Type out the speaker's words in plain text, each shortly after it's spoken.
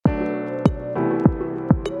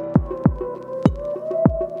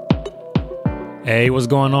Hey, what's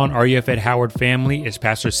going on, RUF at Howard family? It's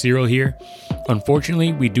Pastor Cyril here.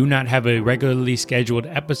 Unfortunately, we do not have a regularly scheduled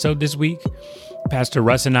episode this week. Pastor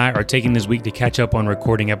Russ and I are taking this week to catch up on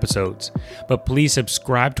recording episodes. But please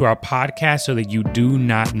subscribe to our podcast so that you do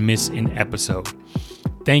not miss an episode.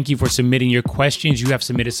 Thank you for submitting your questions. You have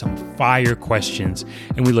submitted some fire questions,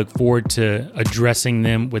 and we look forward to addressing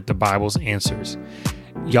them with the Bible's answers.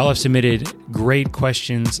 Y'all have submitted great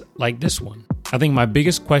questions like this one. I think my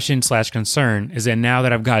biggest question/concern is that now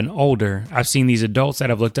that I've gotten older, I've seen these adults that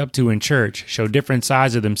I've looked up to in church show different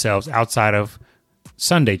sides of themselves outside of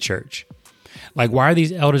Sunday church. Like, why are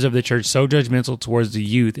these elders of the church so judgmental towards the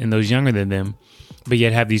youth and those younger than them, but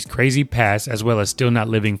yet have these crazy pasts as well as still not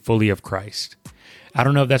living fully of Christ? I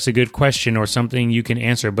don't know if that's a good question or something you can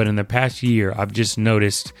answer, but in the past year, I've just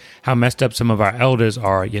noticed how messed up some of our elders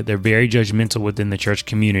are, yet they're very judgmental within the church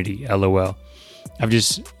community, LOL. I've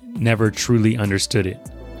just never truly understood it.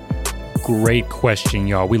 Great question,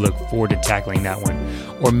 y'all. We look forward to tackling that one.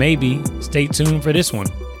 Or maybe stay tuned for this one.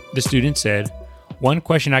 The student said, one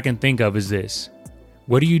question I can think of is this: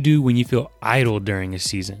 what do you do when you feel idle during a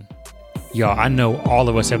season? Y'all, I know all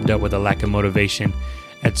of us have dealt with a lack of motivation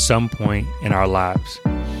at some point in our lives.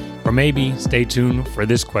 Or maybe stay tuned for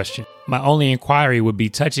this question. My only inquiry would be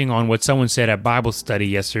touching on what someone said at Bible study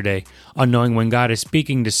yesterday on knowing when God is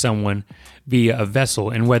speaking to someone via a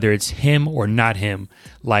vessel and whether it's him or not him,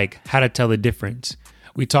 like how to tell the difference.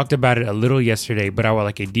 We talked about it a little yesterday, but I would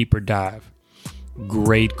like a deeper dive.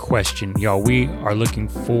 Great question, y'all. We are looking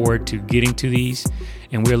forward to getting to these,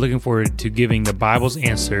 and we're looking forward to giving the Bible's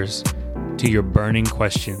answers to your burning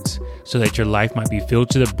questions so that your life might be filled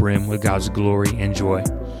to the brim with God's glory and joy.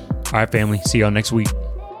 All right, family. See y'all next week.